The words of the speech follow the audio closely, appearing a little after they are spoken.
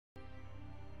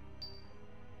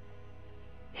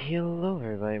Hello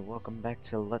everybody, welcome back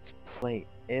to Let's Play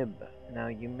IB. Now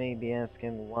you may be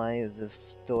asking, why is this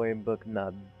storybook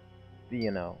not,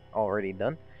 already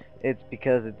done? It's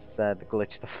because it decided to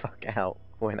glitch the fuck out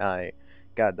when I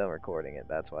got done recording it.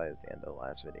 That's why it's the end of the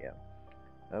last video.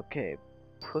 Okay,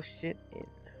 push it in.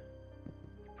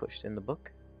 Pushed in the book.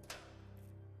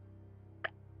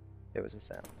 There was a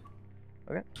sound.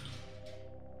 Okay.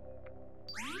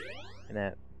 And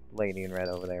that lady in red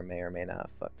over there may or may not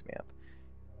have fucked me up.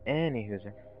 Anywho's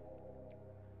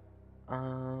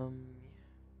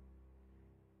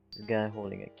the guy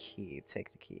holding a key.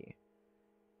 Take the key.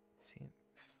 See,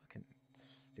 fucking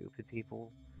stupid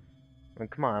people. I mean,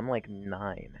 come on, I'm like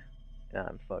 9. And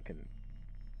I'm fucking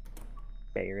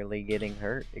barely getting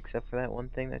hurt, except for that one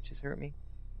thing that just hurt me.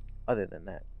 Other than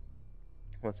that.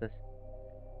 What's this?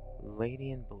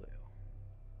 Lady in blue.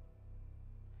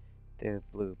 There's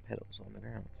blue petals on the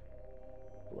ground.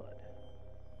 Blood.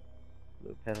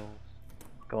 Blue petals.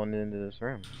 Going into this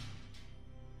room.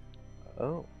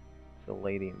 Oh, it's a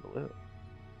lady in blue.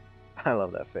 I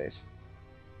love that face.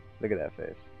 Look at that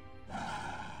face.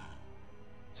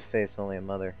 It's a face only a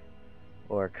mother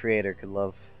or a creator could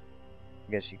love,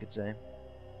 I guess you could say.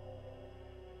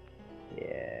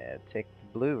 Yeah, take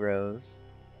the blue rose.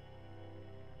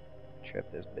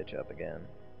 Trip this bitch up again.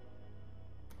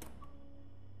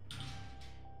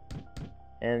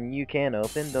 And you can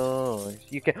open doors.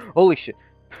 You can. Holy shit!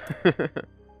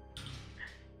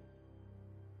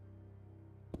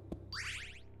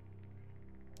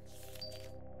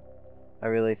 I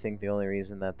really think the only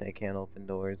reason that they can't open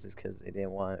doors is because they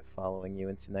didn't want it following you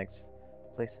into next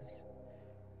places.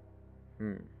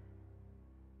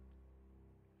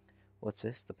 What's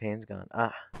this? The pan's gone.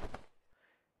 Ah!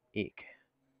 Eek.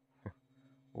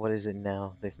 What is it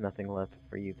now? There's nothing left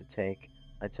for you to take,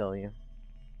 I tell you.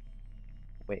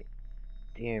 Wait.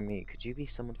 Dear me, could you be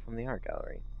someone from the art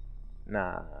gallery?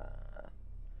 Nah.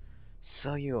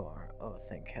 So you are. Oh,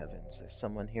 thank heavens. There's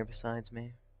someone here besides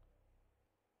me?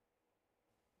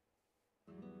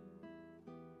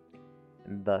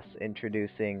 And thus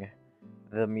introducing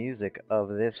the music of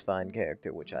this fine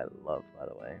character, which I love, by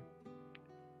the way.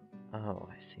 Oh,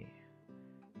 I see.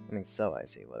 I mean, so I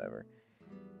see, whatever.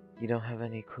 You don't have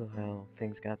any clue how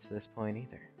things got to this point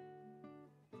either.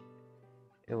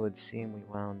 It would seem we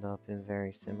wound up in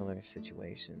very similar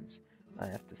situations, I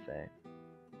have to say.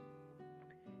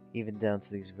 Even down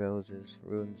to these roses,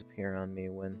 runes appear on me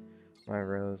when my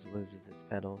rose loses its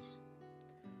petals.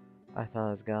 I thought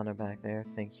I was goner back there,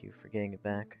 thank you for getting it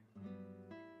back.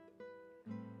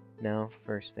 Now,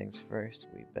 first things first,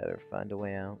 we better find a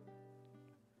way out.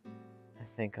 I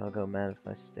think I'll go mad if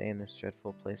I stay in this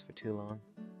dreadful place for too long.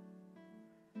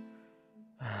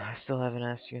 I still haven't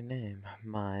asked your name.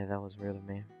 My, that was rude of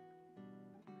me.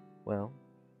 Well,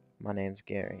 my name's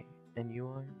Gary, and you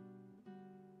are?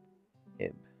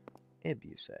 Ib. Ib,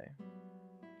 you say?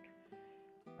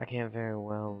 I can't very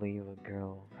well leave a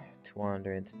girl to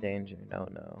wander into danger,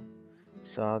 no.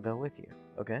 So I'll go with you,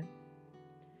 okay?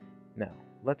 Now,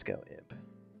 let's go, Ib.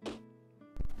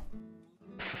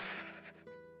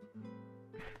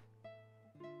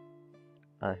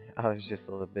 I was just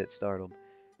a little bit startled.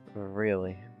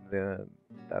 Really,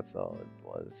 that's all it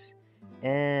was.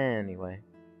 Anyway,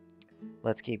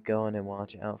 let's keep going and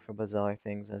watch out for bizarre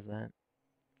things as that.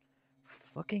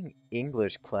 Fucking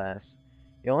English class.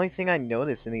 The only thing I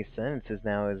notice in these sentences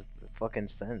now is the fucking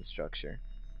sentence structure.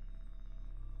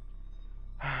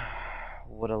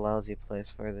 What a lousy place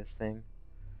for this thing.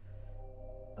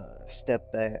 Step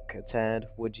back a tad,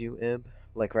 would you, Ib?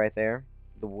 Like right there.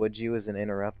 The would you is an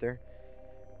interrupter.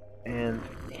 And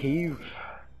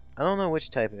I don't know which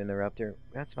type of interrupter.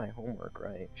 That's my homework,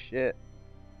 right? Shit.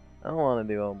 I don't want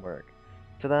to do homework.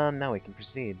 Ta-da, now we can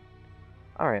proceed.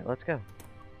 Alright, let's go.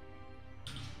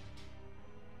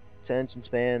 Attention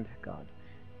span. God.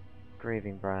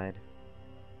 Grieving bride.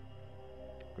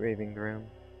 Grieving groom.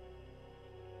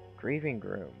 Grieving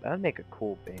groom. That would make a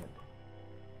cool band.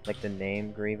 Like the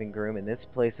name Grieving Groom, and this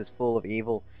place is full of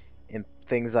evil and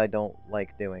things I don't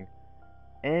like doing.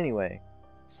 Anyway,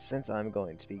 since I'm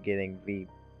going to be getting the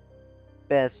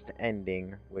best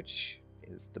ending, which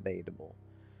is debatable,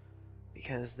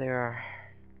 because there are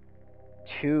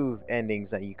 2 endings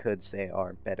that you could say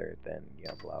are better than,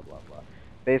 blah blah blah.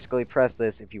 Basically, press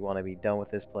this if you want to be done with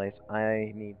this place.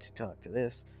 I need to talk to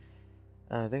this.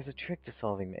 There's a trick to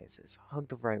solving mazes. Hug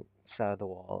the right side of the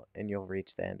wall, and you'll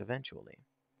reach the end eventually.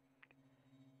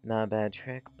 Not a bad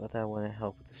trick, but that wouldn't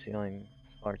help with the ceiling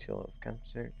far too low of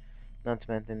comfort. Not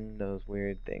to mention those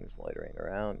weird things loitering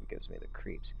around gives me the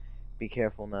creeps. Be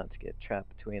careful not to get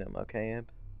trapped between them, okay, Ib?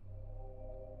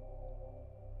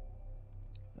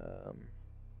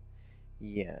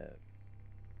 Yeah.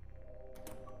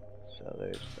 So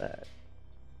there's that.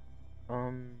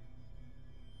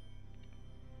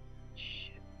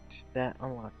 Shit. That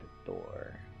unlocked the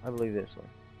door. I believe this one.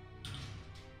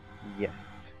 Yes.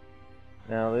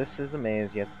 Now this is a maze.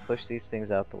 You have to push these things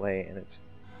out the way, and it's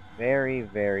very,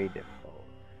 very difficult.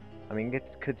 I mean, it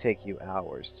could take you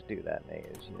hours to do that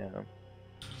maze, you know?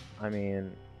 I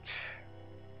mean,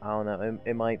 I don't know.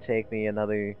 It might take me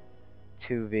another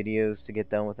 2 videos to get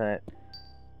done with that.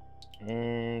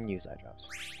 And use eye drops.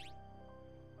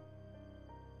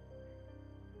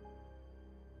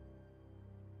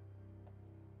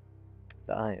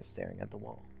 The eye is staring at the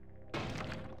wall.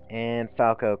 And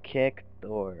Falco kick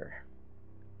door.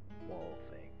 Wall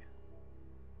thing.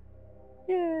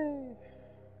 Yay!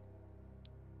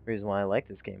 The reason why I like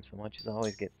this game so much is I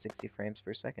always get 60 frames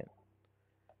per second.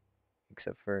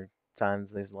 Except for times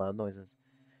there's loud noises.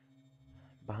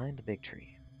 Behind the big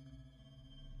tree.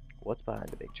 What's behind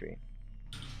the big tree?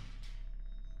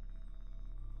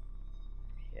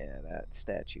 Yeah, that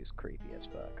statue's creepy as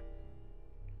fuck.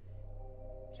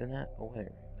 Isn't that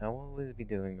aware? Now what would it be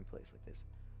doing in a place like this?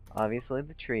 Obviously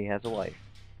the tree has a wife.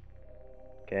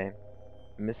 Okay?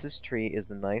 Mrs. Tree is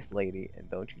the nice lady, and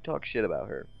don't you talk shit about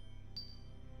her.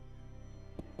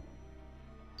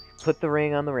 Put the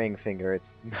ring on the ring finger. It's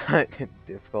not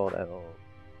difficult at all.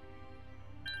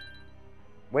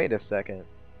 Wait a second.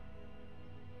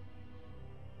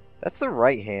 That's the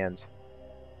right hand.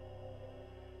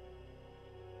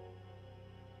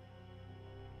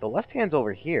 The left hand's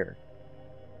over here.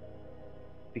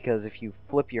 Because if you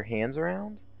flip your hands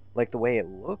around, like the way it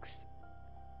looks...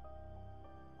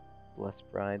 Blessed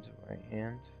bride's right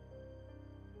hand.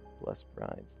 Blessed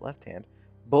bride's left hand.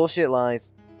 Bullshit lies.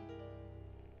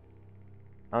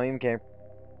 I don't even care.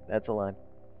 That's a lie.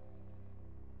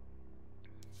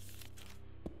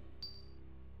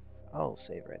 I'll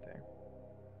save right there.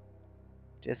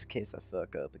 Just in case I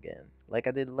fuck up again. Like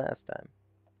I did last time.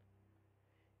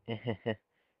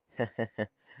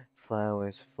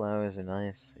 Flowers. Flowers are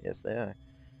nice. Yes, they are.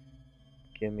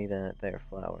 Give me that there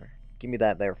flower. Give me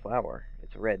that there flower.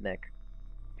 It's a redneck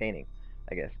painting,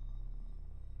 I guess.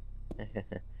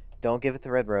 Don't give it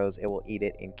the red rose. It will eat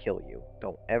it and kill you.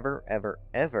 Don't ever, ever,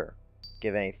 ever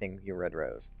give anything your red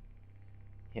rose.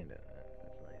 You know, that's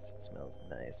nice. It smells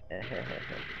nice.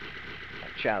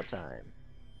 Chow time.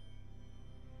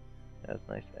 That's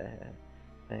nice.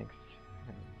 Thanks.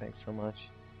 Thanks so much.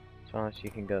 So much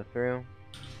you can go through.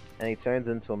 And he turns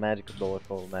into a magical door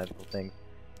full of magical things.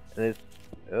 And this...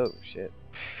 Oh, shit.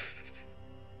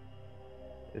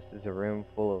 This is a room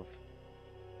full of...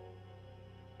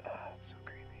 It's so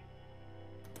creepy.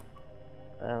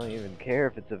 I don't even care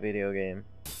if it's a video game.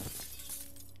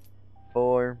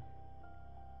 4...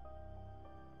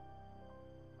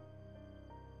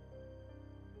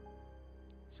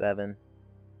 7...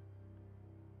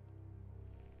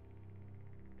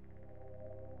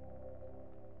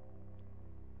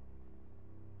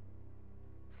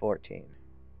 14.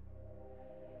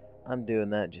 I'm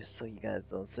doing that just so you guys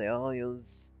don't say, oh, you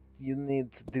need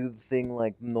to do the thing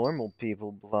like normal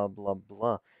people, blah, blah,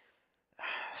 blah.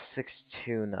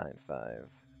 6295.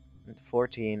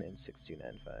 14 and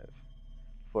 6295.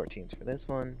 14's for this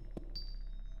one.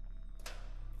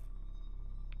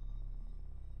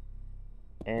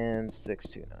 And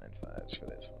 6295's for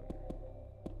this one.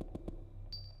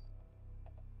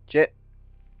 Shit.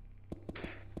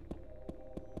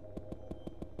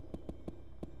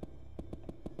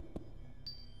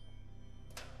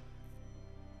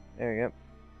 There you go.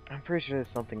 I'm pretty sure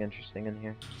there's something interesting in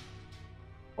here.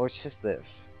 Or it's just this.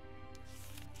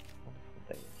 Wonderful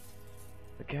thing.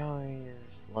 The gallery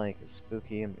is like a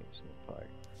spooky amusement park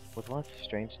with lots of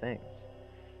strange things.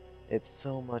 It's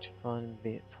so much fun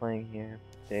playing here.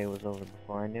 The day was over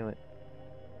before I knew it.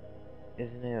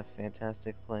 Isn't it a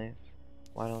fantastic place?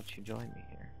 Why don't you join me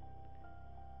here?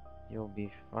 You'll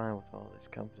be fine with all this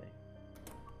company.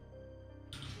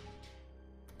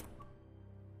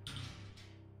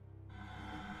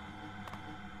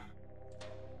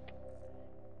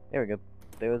 There we go.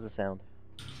 There was a sound.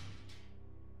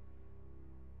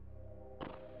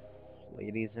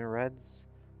 Ladies in reds,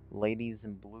 ladies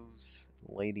in blues,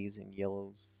 ladies in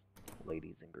yellows,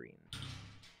 ladies in greens.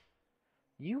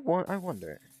 I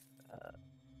wonder,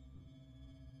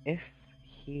 if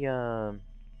he,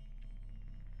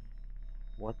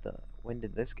 when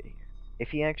did this get here? If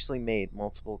he actually made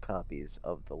multiple copies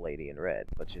of the lady in red,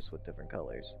 but just with different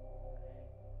colors.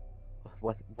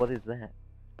 What is that?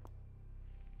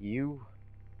 You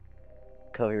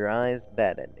cover your eyes,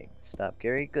 bad ending. Stop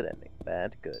Gary, good ending.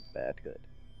 Bad, good, bad, good.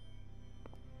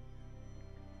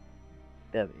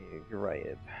 You're right,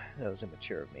 Ib. That was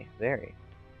immature of me. Very.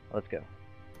 Let's go.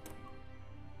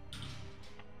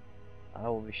 I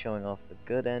will be showing off the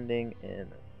good ending in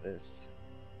this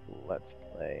Let's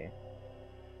Play.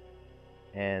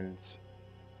 And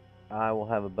I will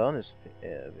have a bonus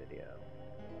video.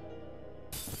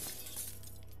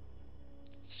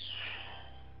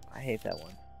 I hate that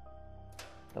one.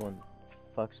 That one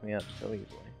fucks me up so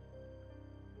easily.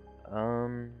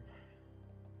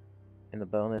 In the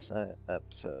bonus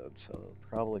episode, so it'll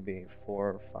probably be 4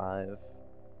 or 5.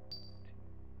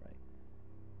 Right.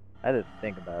 I had to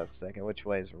think about it a second. Which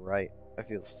way is right? I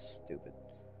feel stupid.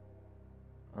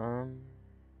 Aren't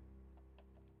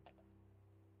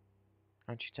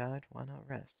you tired? Why not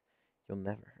rest? You'll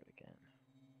never hurt again.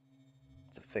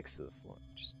 It's a fix to the floor.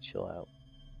 Just chill out.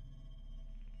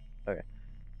 Okay.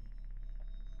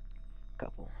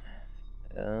 Couple.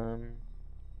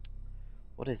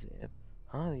 What is it?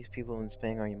 Huh? These people in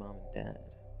Spain are your mom and dad.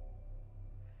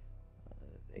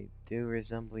 They do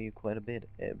resemble you quite a bit,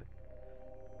 Ib.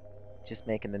 Just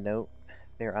making a note.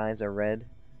 Their eyes are red,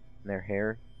 and their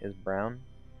hair is brown.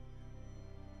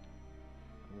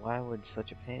 Why would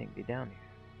such a painting be down here?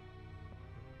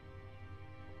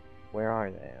 Where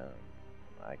are they?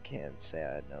 I can't say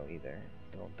I know either.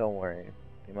 Don't worry.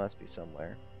 They must be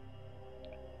somewhere.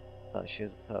 Thought she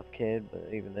was a tough kid,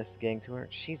 but even this is getting to her.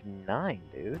 She's 9,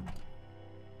 dude.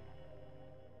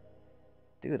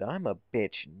 Dude, I'm a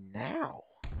bitch now.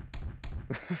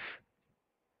 Does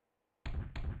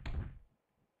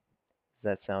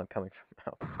that sound coming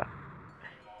from outside?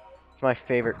 It's my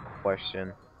favorite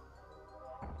question.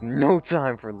 No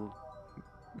time for...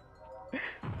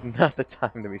 Not the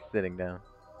time to be sitting down.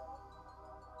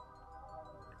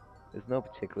 There's no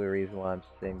particular reason why I'm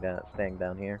staying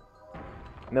down here.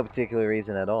 No particular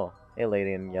reason at all. Hey,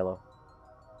 lady in yellow.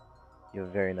 You have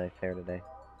very nice hair today.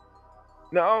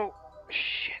 No!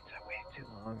 Shit, I waited too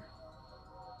long.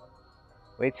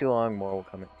 Way too long, more will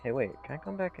come in. Hey, wait, can I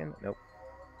come back in? Nope.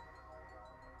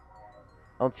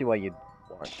 I don't see why you'd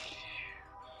want...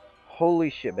 Holy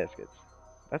shit biscuits.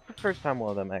 That's the first time one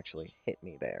of them actually hit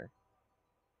me there.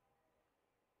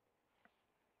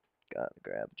 Gotta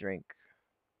grab a drink.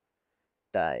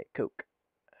 Diet Coke.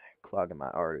 Clogging my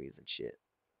arteries and shit.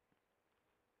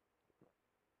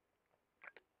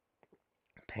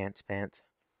 Pants.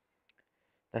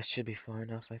 That should be far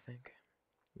enough, I think.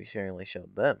 We certainly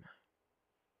showed them.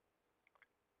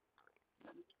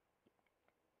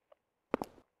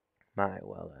 My,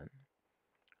 well then.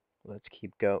 Let's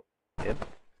keep go. Ib.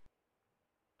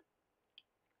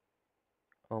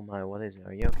 Oh my, what is it?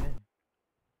 Are you okay?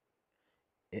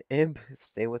 Ib,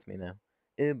 stay with me now.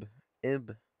 Ib.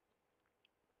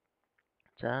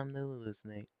 Time to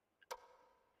hallucinate.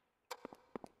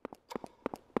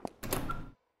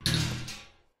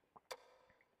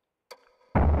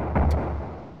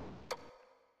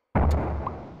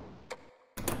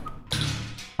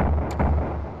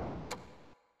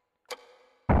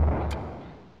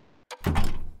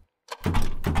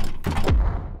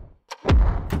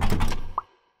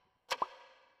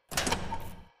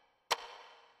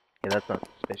 Yeah, that's not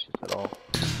suspicious at all.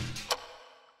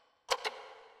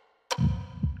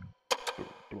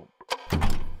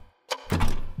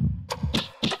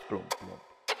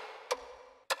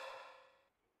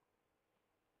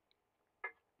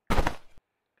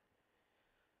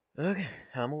 Okay,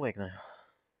 I'm awake now.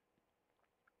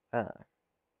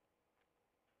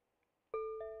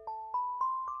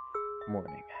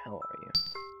 Morning, how are you?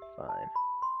 Fine.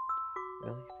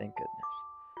 Really? Thank goodness.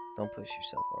 Don't push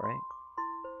yourself, alright?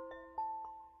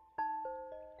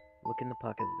 Look in the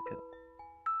pocket of the coat.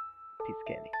 Piece of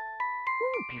candy.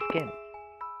 Woo, piece of candy.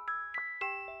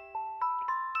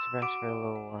 So rest for a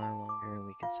little while longer and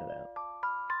we can set out.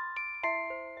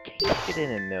 In case you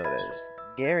didn't notice,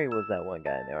 Gary was that one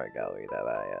guy in the art gallery that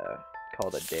I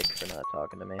called a dick for not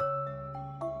talking to me.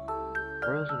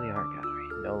 Rules of the art gallery.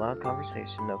 No loud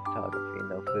conversation, no photography,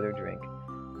 no food or drink,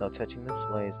 no touching the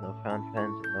displays, no fountain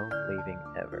pens, and no leaving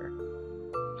ever.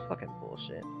 It's fucking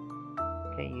bullshit.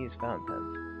 Can't use fountain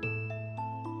pens.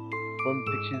 Fun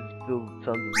pictures filled with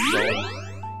tons of stones.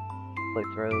 Play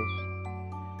throws.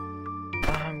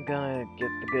 I'm gonna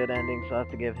get the good ending, so I have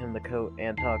to give him the coat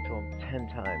and talk to him 10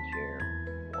 times here.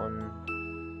 1.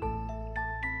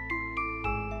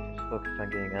 Just focus on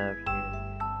getting out of here.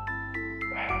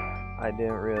 I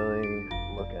didn't really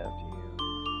look after you.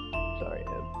 Sorry,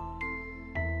 Ib.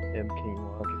 Ib, can you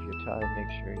walk? If you're tired,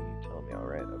 make sure you tell me,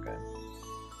 alright? Okay.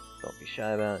 Don't be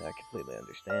shy about it, I completely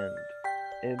understand.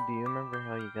 Ib, do you remember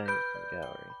how you got here from the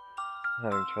gallery? I'm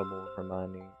having trouble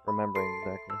remembering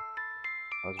exactly.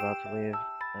 I was about to leave,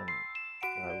 and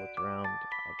when I looked around, I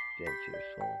didn't see your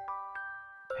soul.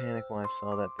 Panic when I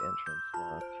saw that the entrance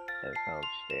locked and found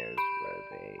stairs where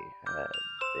they had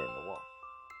been the wall.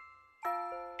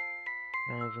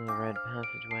 I was in the red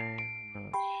passageway.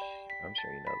 I'm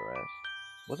sure you know the rest.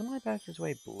 Wasn't my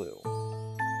passageway blue?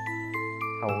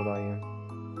 How old are you?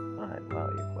 Fine. Wow,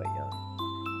 you're quite young.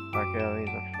 Art galleries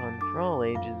are fun for all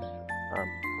ages. I'm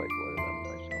quite bored of them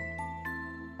myself.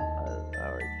 I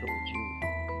already told you.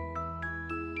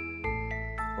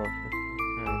 Well,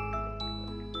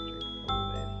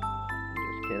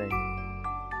 just kidding.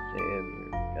 Sam,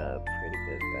 you've got pretty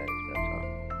good guys, that's all.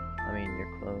 I mean, your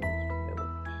clothes, they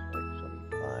look like some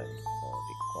fine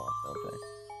quality cloth, don't they?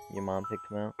 Your mom picked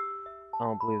them out? I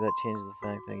don't believe that changes the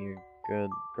fact that you're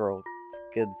good girl,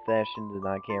 good fashioned, and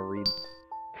I can't read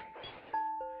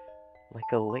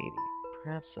like a lady.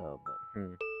 Perhaps so, but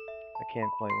I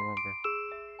can't quite remember.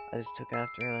 I just took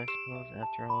after it, I suppose.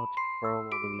 After all, it's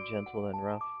preferable to be gentle than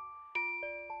rough.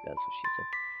 That's what she said.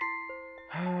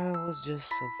 I was just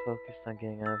so focused on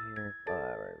getting out of here. Oh, I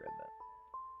already read that.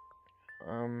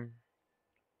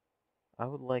 I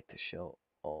would like to show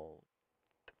all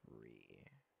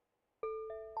three.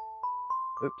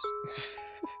 Oops.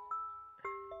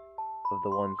 Of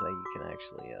the ones that you can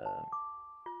actually,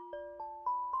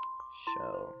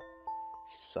 show.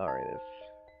 Sorry, this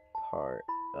part,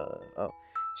 oh.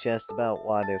 She asked about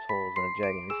why there's holes in the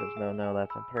jacket. He says, no,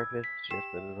 that's on purpose. It's just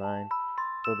the design.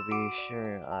 So to be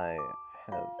sure, I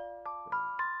have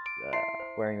been,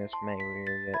 wearing this for many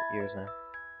years now.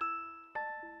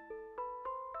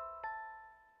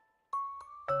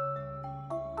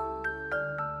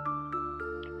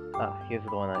 Here's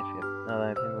the one I feel. Now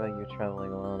that I think about you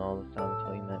traveling alone all this time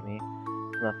until you met me,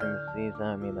 it's nothing to seize.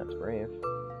 I mean, that's brave. This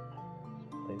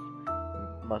place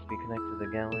must be connected to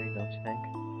the gallery, don't you think?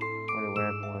 I wonder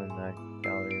where everyone in that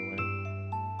gallery went.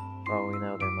 For all we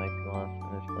know, they might be lost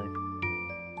in this place.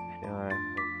 If they are, I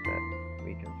hope that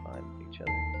we can find each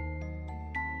other.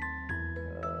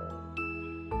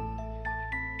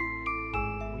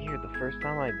 Weird, the first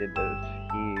time I did this,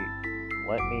 he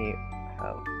let me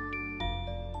have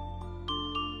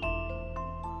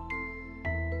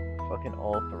fucking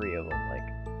all three of them, like,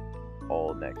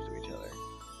 all next to each other.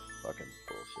 Fucking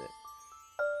bullshit.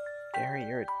 Gary,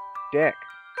 you're a dick.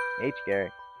 H.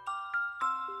 Gary.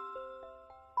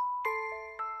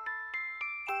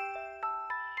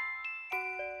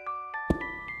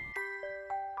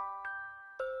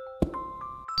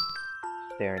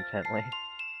 Stare intently.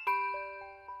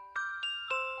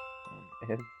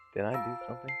 Did I do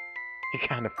something? He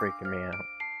kind of freaking me out.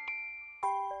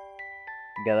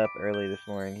 He got up early this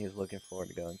morning. He was looking forward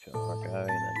to going to an art gallery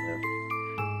and then this.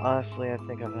 Honestly, I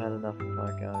think I've had enough of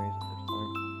art galleries at this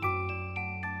point.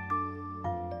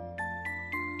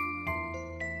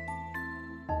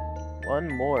 One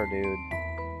more, dude.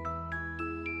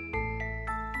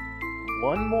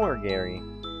 One more, Gary.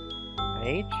 I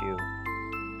hate you.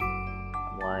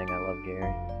 I'm lying, I love Gary. I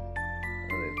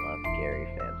know there's a lot of Gary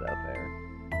fans out there.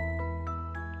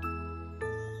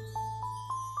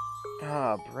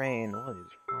 Ah, brain, what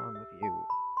is wrong with you?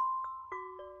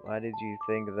 Why did you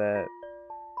think that?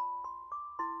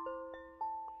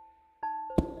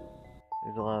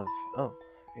 There's a lot of... Oh,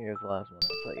 here's the last one.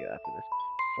 I'll tell you after this.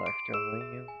 Sorry for troubling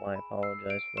you. Why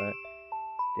apologize for that?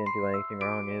 Didn't do anything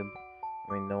wrong, Ib.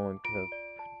 I mean, no one could have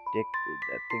predicted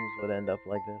that things would end up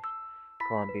like this.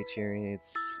 Come on, be cheery.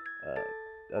 It's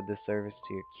a disservice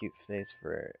to your cute face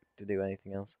to do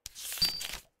anything else.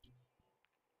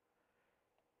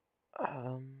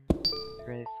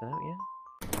 Ready to set out, yeah?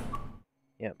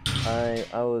 Yep.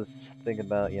 I was thinking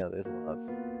about, there's a lot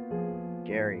of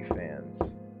Gary fans.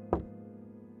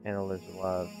 And there's a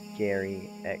lot of Gary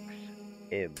X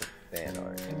Ib fan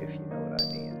art, if you know what I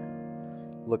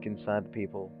mean. Look inside the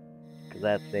people, because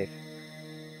that's safe.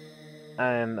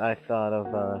 And I thought of,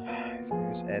 if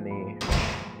there's any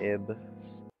Ib,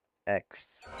 X,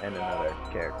 and another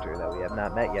character that we have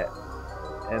not met yet.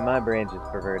 And my brain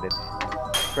just perverted.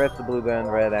 Press the blue button,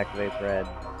 red activates red,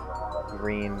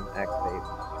 green activates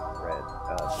red,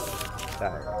 blue,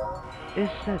 diary. It is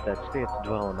said that spirits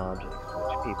dwell in objects,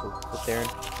 which people put their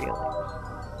feelings.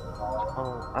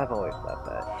 Oh, I've always thought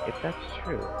that. If that's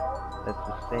true, that's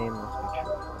the same must be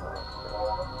true for us.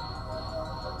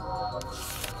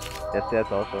 Yes,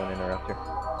 that's also an interrupter.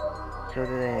 So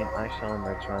today, I shall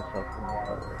immerse myself in the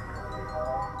public,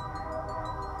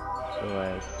 so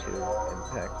as to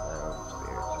impact my own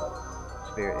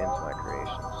spirit into my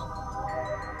creations.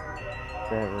 Is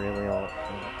that really all?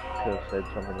 Could have said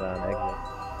something about an exit.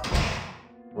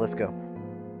 Let's go.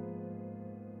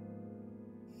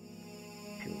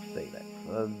 People say that.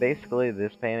 Basically,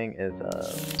 this painting is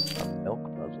a milk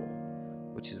puzzle,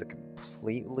 which is a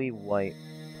completely white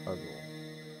puzzle.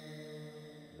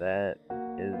 that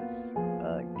is,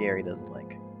 Gary doesn't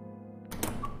like.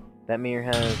 That mirror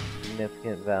has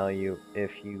significant value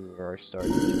if you are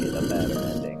starting to get a better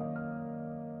ending.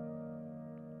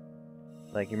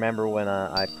 Like, you remember when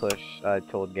I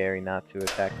told Gary not to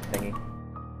attack the thingy?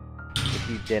 If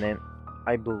you didn't,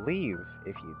 I believe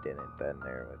if you didn't, then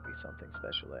there would be something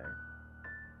special there.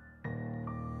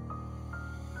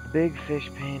 The big fish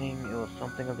painting, it was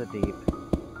something of the deep.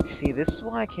 See, this is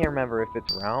why I can't remember if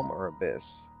it's realm or abyss.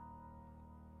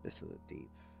 This is the deep.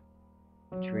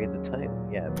 Did you read the title?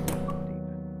 Yeah, it's the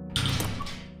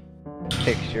deep.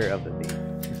 Picture of the deep.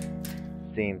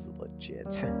 Seems legit.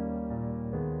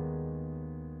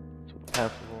 So the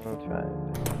passable tribe.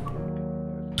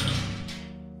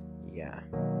 Yeah.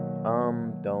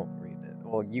 Don't read it.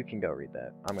 Well, you can go read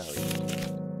that. I'm gonna read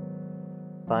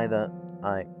it. By the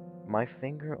my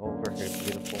finger over her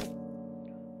beautiful.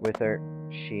 With her,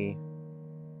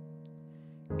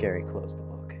 Gary closed the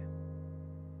book.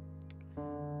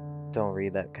 Don't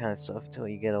read that kind of stuff till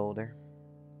you get older.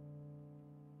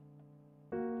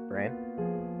 Right?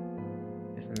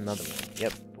 There's another one.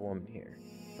 Yep, the woman here.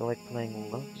 They're like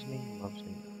playing Loves Me, Loves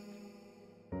Me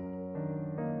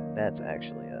Not. That's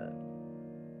actually,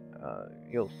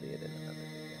 you'll see it in another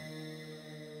video.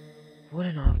 What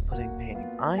an off-putting painting.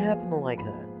 I happen to like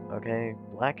that, okay?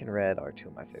 Black and red are two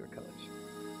of my favorite colors.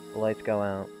 The lights go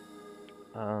out.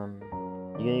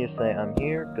 You can either say, I'm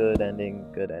here, good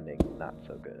ending, not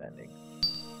so good ending.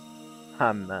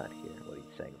 I'm not here. What are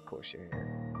you saying? Of course you're here.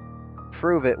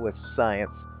 Prove it with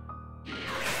science.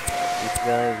 This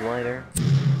guy is lighter.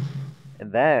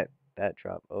 And that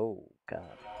drop. Oh,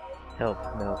 God. Help,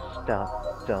 no,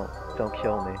 stop. Don't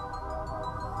kill me.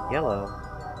 Yellow.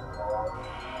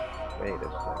 Wait a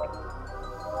second.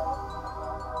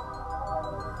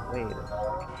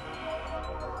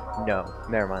 No,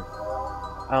 never mind.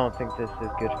 I don't think this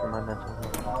is good for my mental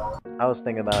health. I was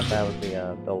thinking about that was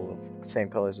the same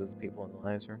colors as the people in the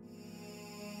live room.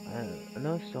 I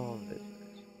noticed all of this.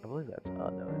 I believe that's no,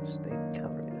 they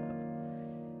covered it up.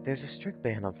 There's a strict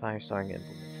ban on fire-starting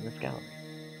implements in this gallery.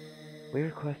 We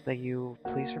request that you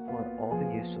please report all the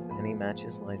use of any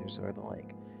matches, lighters, or the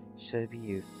like. Should be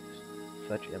used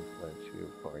such implements, we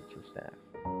report to staff.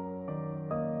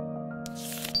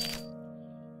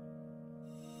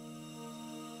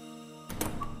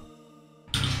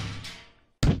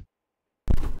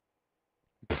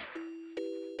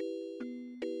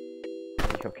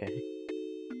 Okay.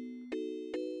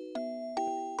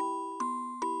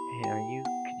 Hey,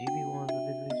 could you be one of the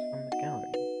visitors from the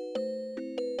gallery?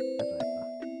 As I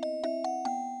thought.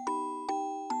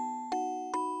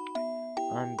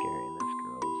 I'm Gary and this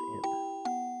girl is Ib.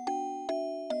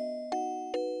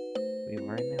 We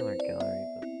were in the art gallery,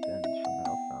 but then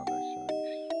somehow found ourselves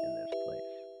in this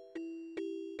place.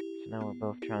 So now we're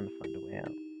both trying to find a way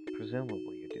out.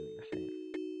 Presumably you're doing the same.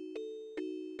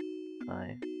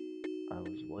 I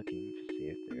was looking to see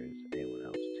if there's anyone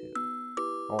else too.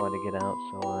 I wanted to get out,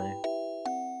 so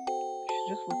She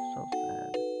just looked so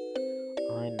sad.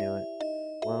 I knew it.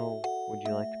 Well, would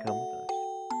you like to come with us?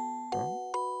 Huh?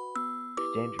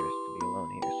 It's dangerous to be alone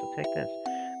here, so take this.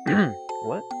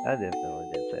 What? I definitely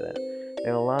didn't say that.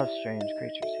 There are a lot of strange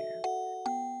creatures here.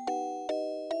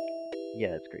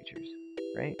 Yeah, it's creatures,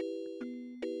 right?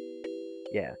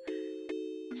 Yeah.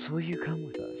 So will you come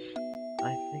with us?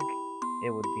 I think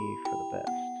it would be for the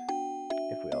best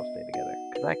if we all stay together,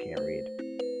 because I can't read.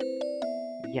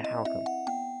 Yeah, how come?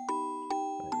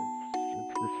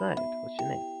 It's decided. What's your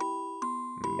name?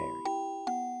 Mary.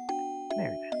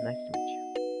 Mary, nice to meet you.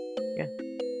 Yeah.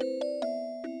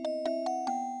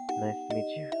 Nice to meet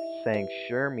you. Saying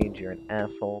sure means you're an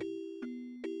asshole.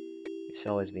 You should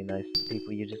always be nice to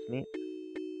people you just meet.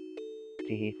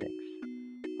 Teehee, thanks.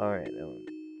 Alright,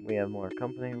 we have more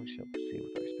company. We shall proceed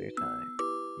with our spirits high.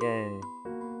 Yay.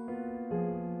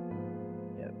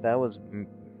 Yeah, that was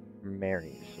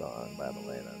Mary's song, by the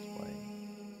way, that was playing.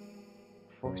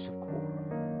 Force of Quorum.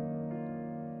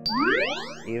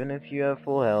 Even if you have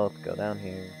full health, go down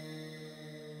here.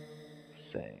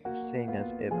 Seeing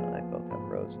as Ib and I both have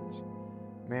roses.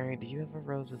 Mary, do you have a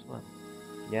rose as well?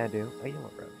 Yeah, I do. A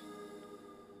yellow rose.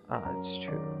 Ah, it's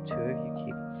true. Two of you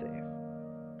keep it safe.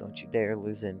 Don't you dare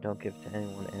lose it and don't give it to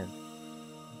anyone, and...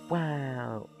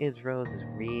 Wow! Ib's rose is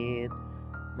red.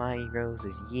 My rose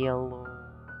is yellow.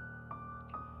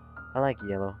 I like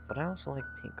yellow, but I also like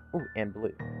pink. Ooh, and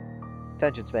blue.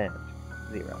 Attention span.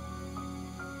 0.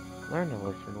 Learn to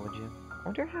listen, would you? I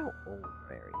wonder how old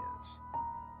Mary is.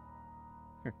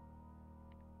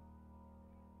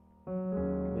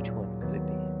 Which one could it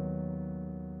be?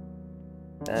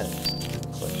 That's a good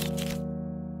question.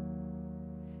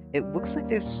 It looks like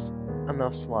there's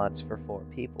enough slots for 4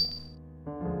 people.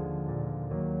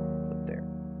 But there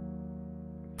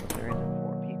isn't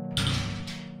 4 people.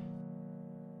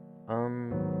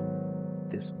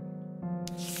 This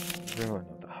one. Ruin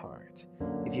of the heart.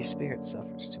 If your spirit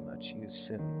suffers too much, you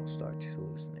soon will start to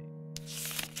hallucinate.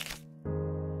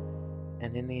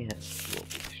 And in the end, you will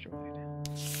be destroyed.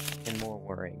 And more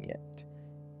worrying yet,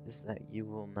 is that you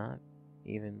will not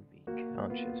even be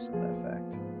conscious of that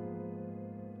fact.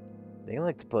 They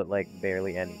like to put, like,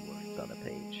 barely any words on a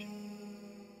page.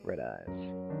 Red eyes.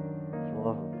 For the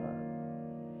love of God.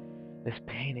 This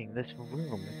painting, this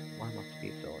room, why must it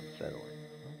be so unsettling?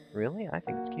 Really? I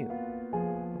think it's cute.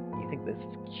 You think this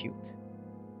is cute?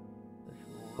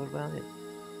 What about it?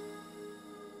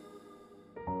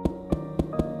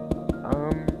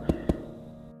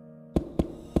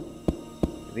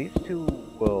 These two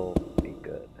will be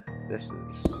good. This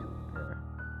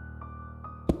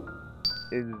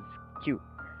is cute.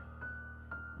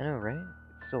 I know, right?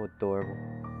 It's so adorable.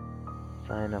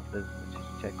 Sign up this,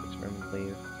 just check this room and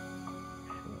leave.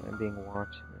 I'm being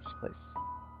watched in this place.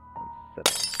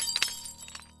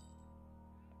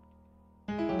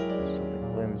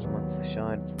 Something glimmers amongst the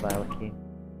shards of violet key.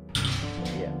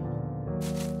 Yeah.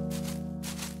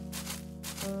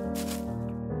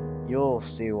 You'll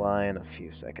see why in a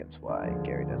few seconds why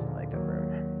Gary doesn't like that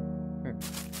room.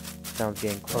 Sound's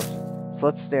getting closer. So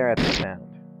let's stare at the sound.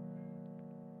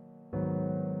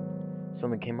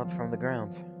 Something came up from the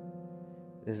ground.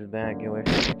 This is bad. Get away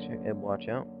from the picture. Ib, watch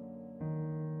out.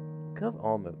 Could have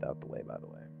all moved out the way, by the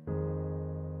way.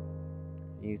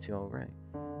 You two alright?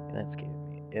 That scared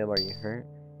me. Ib, are you hurt?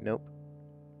 Nope.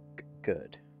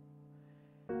 Good.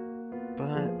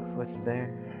 But what's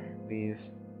there? These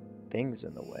things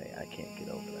in the way. I can't get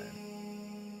over that.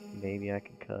 Maybe I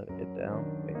can cut it down.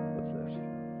 Wait, what's this?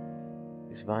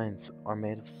 These vines are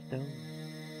made of stone.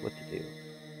 What to do?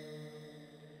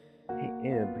 Hey,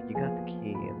 Ib, you got the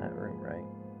key in that room, right?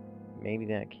 Maybe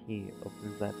that key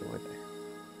opens that door there.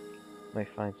 Might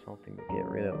find something to get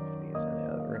rid of these in the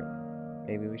other room.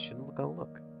 Maybe we should go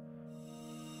look.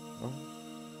 Well,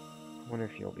 I wonder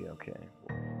if you'll be okay.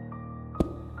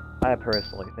 I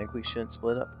personally think we shouldn't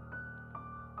split up.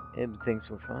 Ib thinks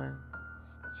we're fine,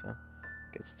 so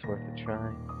guess it's worth a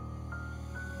try.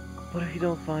 But if you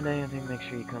don't find anything, make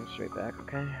sure you come straight back,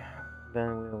 okay?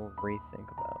 Then we'll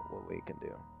rethink about what we can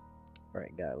do.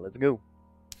 Alright, guys, let's go.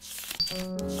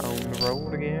 On the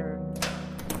road again.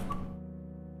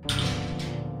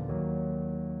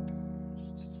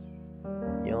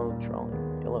 Yellow trolley.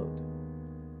 Yellowed.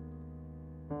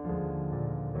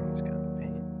 Here's got the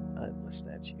paint. I'd list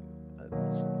at you. I'd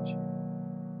list at you.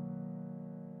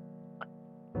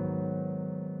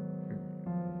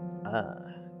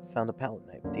 Found a palette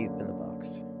knife deep in the box.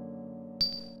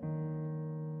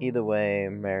 Either way,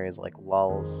 Mary's like,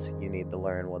 lols, you need to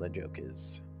learn what a joke is.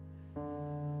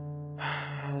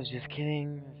 I was just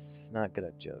kidding. Not good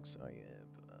at jokes, are you?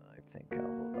 I think I'll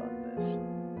hold on to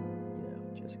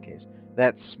this. Just in case.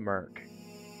 That smirk.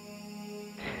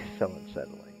 So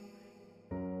unsettling.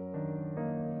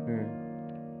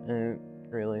 I didn't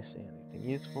really see anything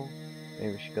useful.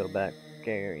 Maybe we should go back.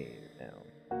 Gary now.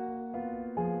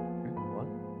 What?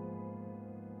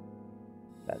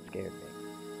 That scared me.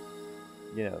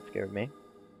 You know it scared me.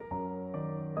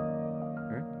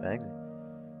 Exactly.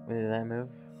 When did that move?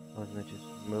 Wasn't it just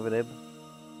move it, Ib?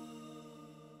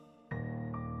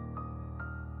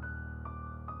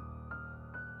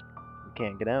 We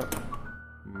can't get out.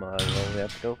 Might as well we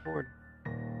have to go forward.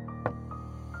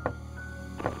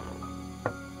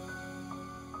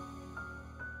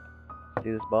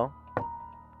 See this ball?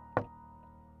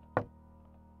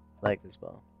 Like this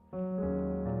ball.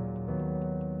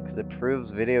 Because it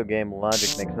proves video game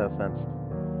logic makes no sense.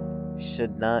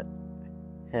 Should not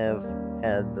have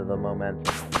had the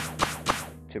momentum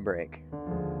to break.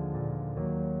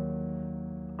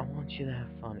 I want you to have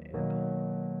fun, Ib.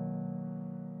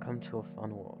 Come to a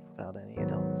fun world without any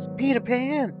adults. Peter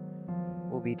Pan!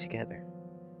 We'll be together.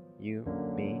 You,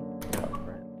 me, and our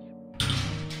friends.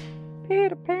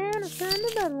 Peter Pan is in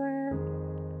the Neverland.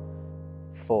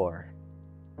 4.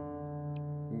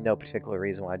 No particular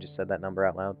reason why I just said that number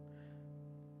out loud.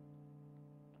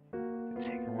 It's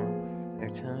taking a while their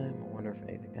time. I wonder if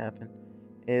anything happened.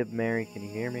 Ib, Mary, can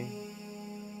you hear me?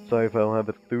 Sorry if I don't have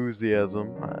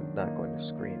enthusiasm. I'm not going to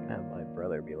scream and have my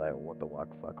brother be like, what the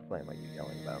fuck flame are you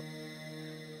yelling about?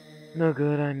 No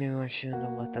good, I knew I shouldn't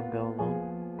have let them go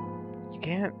alone. You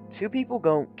can't, 2 people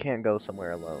can't go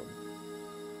somewhere alone.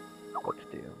 What to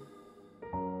do?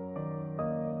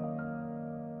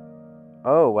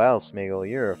 Oh wow, Smeagol,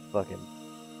 you're a fucking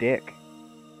dick.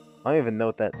 I don't even know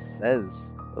what that says.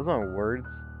 Those aren't words.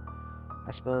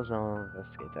 I suppose I'll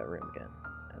investigate that room again,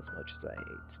 as much as I hate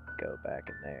to go back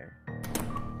in there.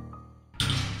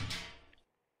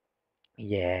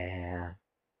 Yeah.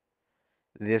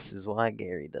 This is why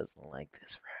Gary doesn't like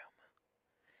this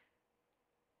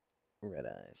room. Red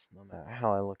eyes. No matter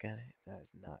how I look at it, that is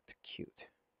not cute.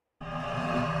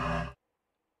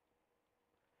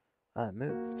 I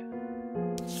moved.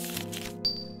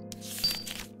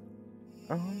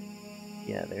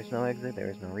 Yeah, there's no exit, there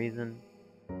is no reason.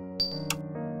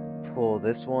 Pull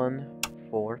this one,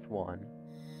 fourth one.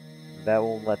 That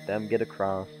will let them get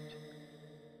across.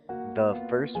 The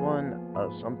first one,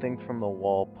 something from the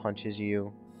wall punches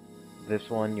you. This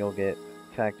one, you'll get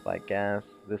attacked by gas.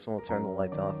 This one will turn the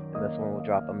lights off, and this one will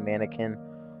drop a mannequin,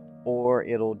 or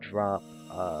it'll drop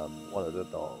one of the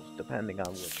dolls, depending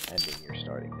on which ending you're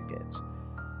starting to get.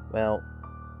 Well,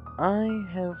 I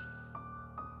have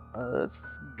that's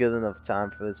good enough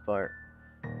time for this part.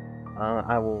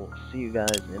 I will see you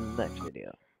guys in the next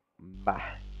video. Bye.